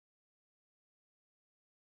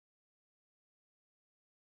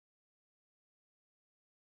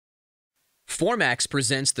Formax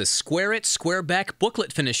presents the Squareback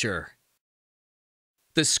Booklet Finisher.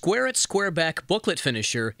 The Squareback Booklet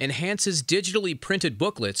Finisher enhances digitally printed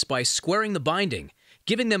booklets by squaring the binding,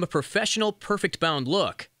 giving them a professional, perfect bound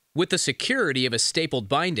look, with the security of a stapled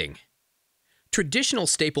binding. Traditional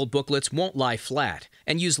stapled booklets won't lie flat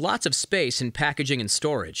and use lots of space in packaging and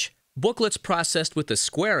storage. Booklets processed with the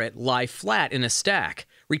Square-It lie flat in a stack,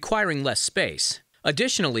 requiring less space.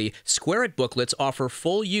 Additionally, Square-It booklets offer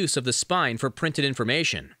full use of the spine for printed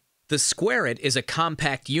information. The Square-It is a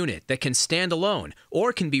compact unit that can stand alone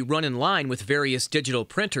or can be run in line with various digital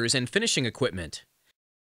printers and finishing equipment.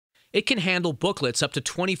 It can handle booklets up to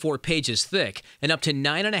 24 pages thick and up to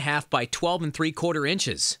 9.5 by 12 3/4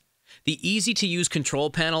 inches. The easy-to-use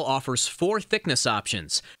control panel offers 4 thickness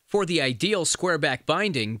options for the ideal squareback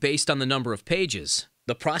binding based on the number of pages.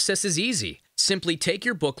 The process is easy. Simply take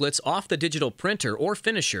your booklets off the digital printer or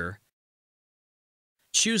finisher,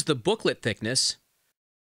 choose the booklet thickness,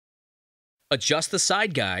 adjust the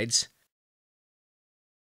side guides,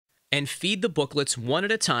 and feed the booklets one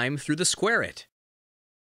at a time through the Square-It.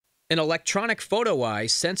 An electronic photo eye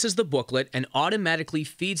senses the booklet and automatically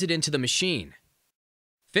feeds it into the machine.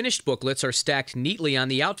 Finished booklets are stacked neatly on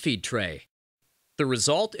the outfeed tray. The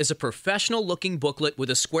result is a professional-looking booklet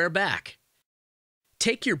with a square back.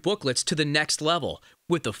 Take your booklets to the next level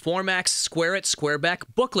with the Formax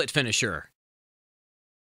Squareback Booklet Finisher.